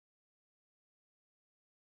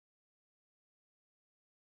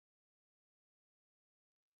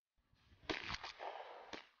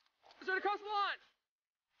across the lawn.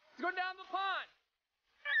 He's going down the pond.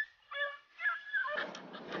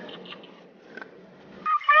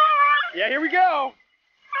 Yeah, here we go.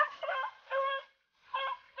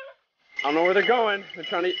 I don't know where they're going. They're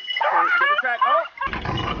trying to get the track. Oh!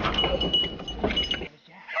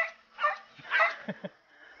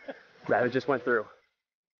 Rabbit just went through.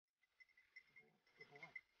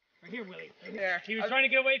 Right here, Willie. Right here. He was trying to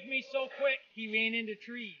get away from me so quick, he ran into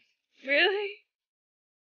trees. Really?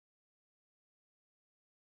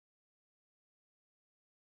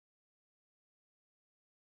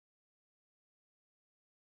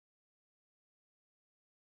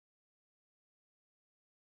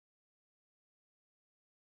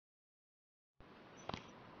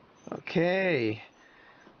 Okay,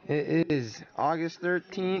 it is August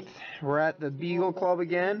 13th. We're at the Beagle Club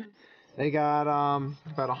again. They got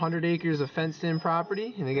about 100 acres of fenced-in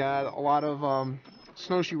property, and they got a lot of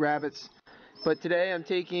snowshoe rabbits. But today I'm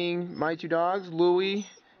taking my two dogs, Louie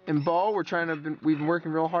and Bo. We've been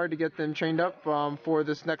working real hard to get them trained up for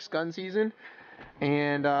this next gun season.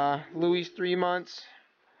 And Louie's 3 months,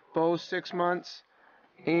 Bo's 6 months,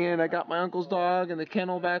 and I got my uncle's dog in the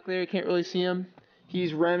kennel back there. You can't really see him.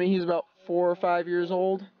 He's Remy. He's about 4 or 5 years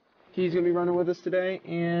old. He's going to be running with us today.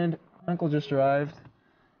 And Uncle just arrived.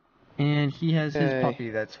 And he has his puppy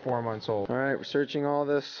that's 4 months old. Alright, we're searching all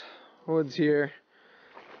this woods here.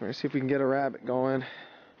 We're going to see if we can get a rabbit going.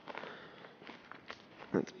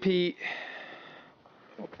 That's Pete.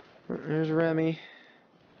 There's Remy.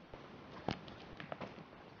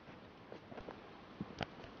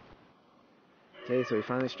 Okay, so we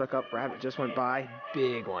finally struck up. Rabbit just went by.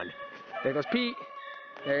 Big one. There goes Pete.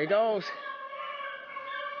 There he goes.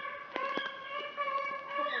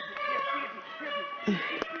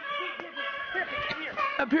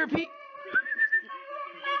 Up here, Pete.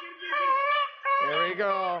 There we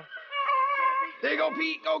go. There you go,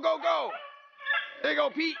 Pete. Go, go, go. There you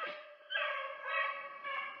go, Pete.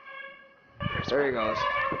 There he goes.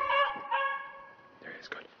 There he is.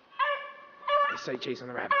 Good. Nice sight chase on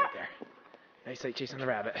the rabbit right there. Nice sight chase on the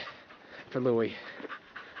rabbit for Louie.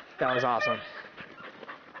 That was awesome.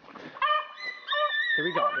 Here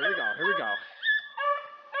we go, here we go, here we go.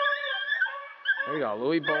 There we go,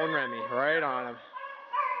 Louie, Bo, and Remy, right on him.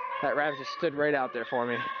 That rabbit just stood right out there for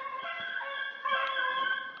me.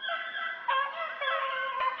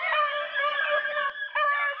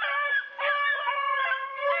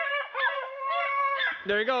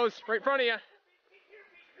 There he goes, right in front of you.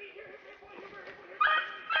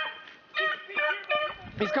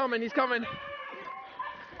 He's coming, he's coming.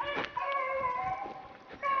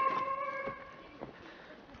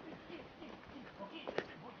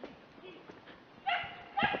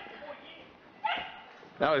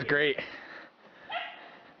 That was great.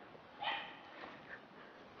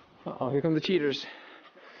 Uh-oh, here come the cheaters.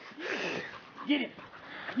 Get him!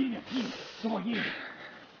 Get him! Get him! Come on, get him!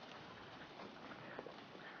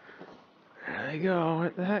 There they go.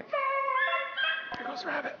 What the heck? There goes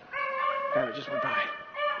Rabbit. Rabbit just went by.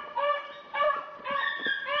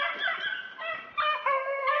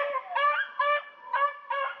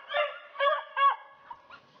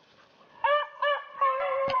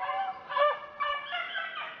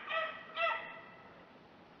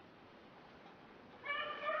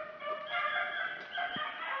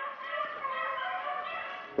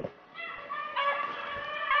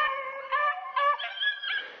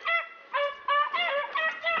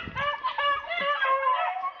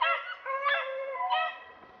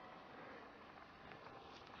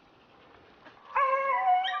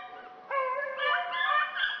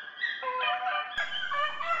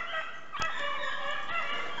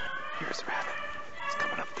 Here's the rabbit. It's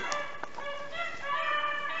coming up through.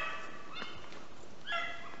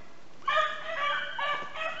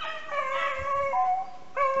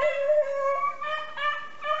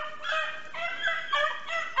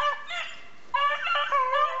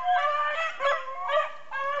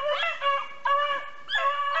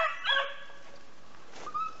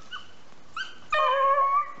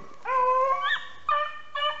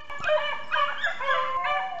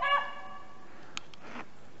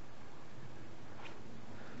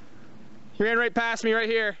 He ran right past me right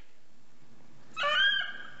here.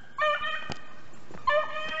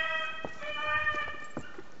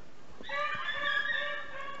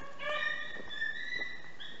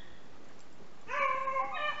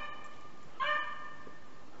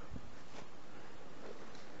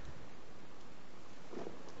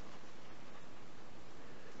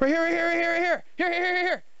 Right here, right here, right here, right here. Here, here, here,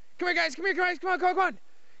 here. Come here, guys. Come here, guys. Come on, come on, come on.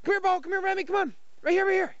 Come here, Bo. Come here, Remy. Come on. Right here,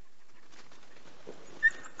 right here.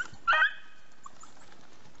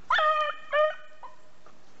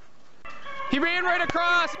 He ran right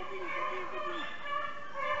across.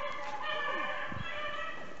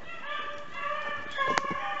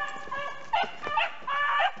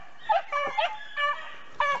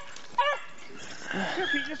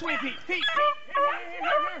 This way, Pete. Pete.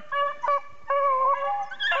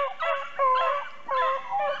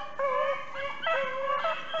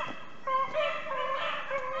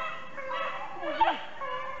 Here.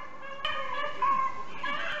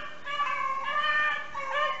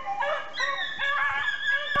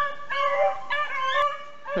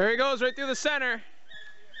 There he goes, right through the center.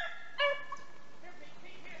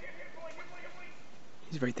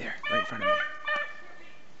 He's right there, right in front of me.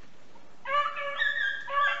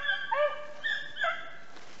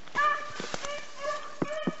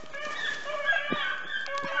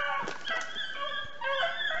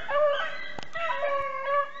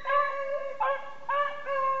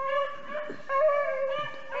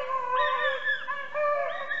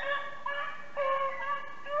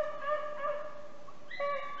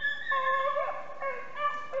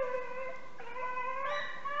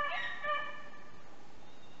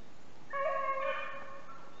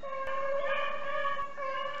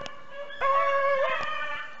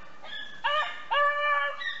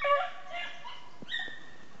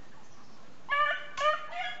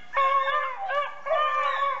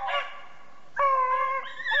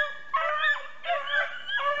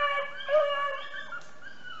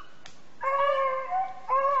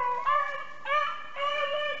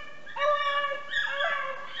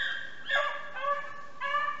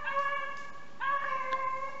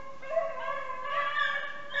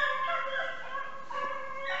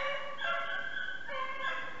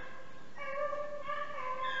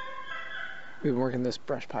 We've been working this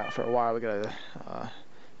brush pile for a while. We got a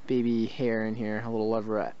baby hare in here, a little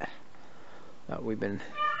leveret that we've been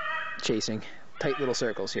chasing. Tight little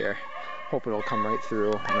circles here. Hope it'll come right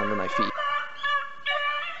through and under my feet.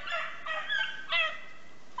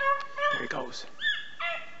 There he goes.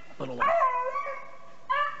 Little one.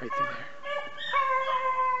 Right through there.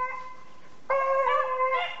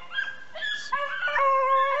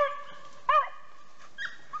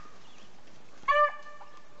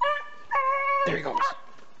 There he goes.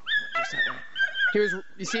 Just that way. Here's,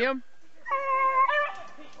 you see him?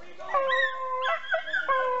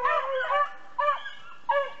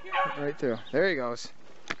 Right through. There he goes.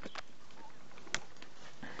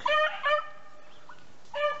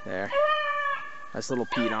 There. That's little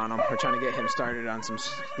Pete on him. We're trying to get him started on some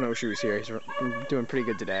snowshoes here. He's doing pretty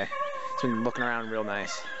good today. He's been looking around real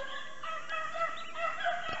nice.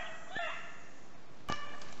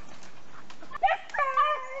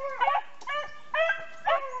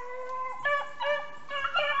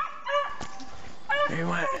 There he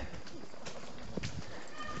went.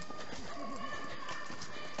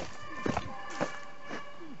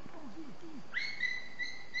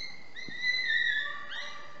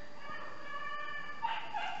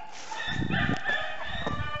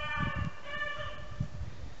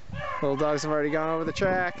 Little dogs have already gone over the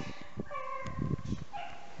track.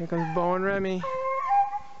 Here comes Bo and Remy.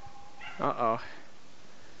 Uh-oh.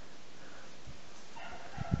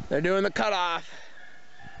 They're doing the cutoff.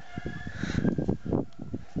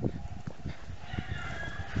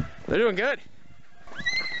 They're doing good.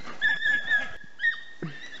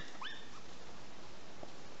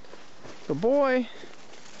 Good boy.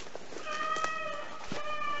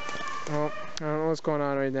 Well, I don't know what's going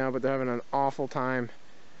on right now, but they're having an awful time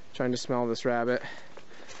trying to smell this rabbit.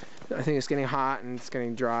 I think it's getting hot and it's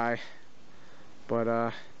getting dry.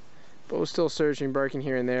 But Bo's still searching, barking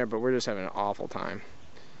here and there, but we're just having an awful time.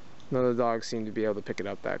 None of the dogs seem to be able to pick it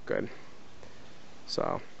up that good. So,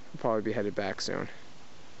 we'll probably be headed back soon.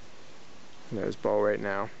 And there's Bo right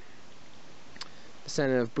now.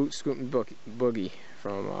 Descendant of Boot Scootin' Boogie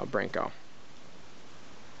from Branco.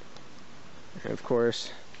 And of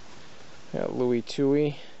course, got Louie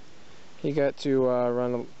Tooie. He got to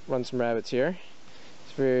run some rabbits here.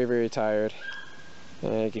 He's very, very tired.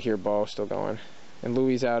 And you can hear Bo still going. And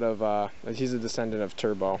Louie's out of, he's a descendant of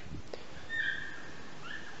Turbo.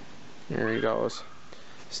 Here he goes.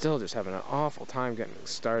 Still just having an awful time getting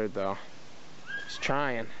started though. He's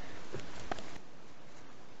trying.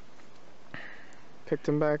 Picked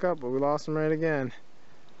him back up, but we lost him right again.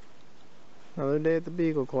 Another day at the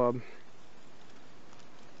Beagle Club.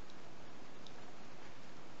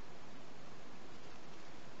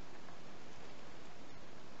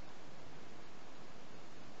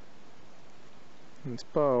 It's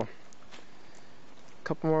Bo. A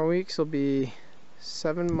couple more weeks, he'll be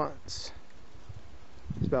 7 months.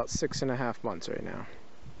 He's about 6.5 months right now.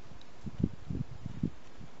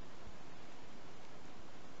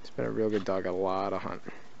 He's been a real good dog, got a lot of hunt.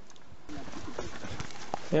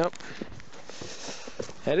 Yep.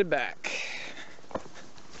 Headed back.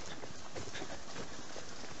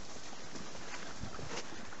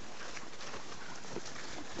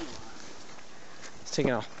 He's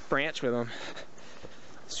taking a branch with him.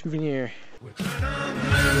 Souvenir. Let 'em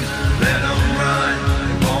run.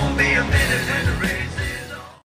 It won't be a minute in the race.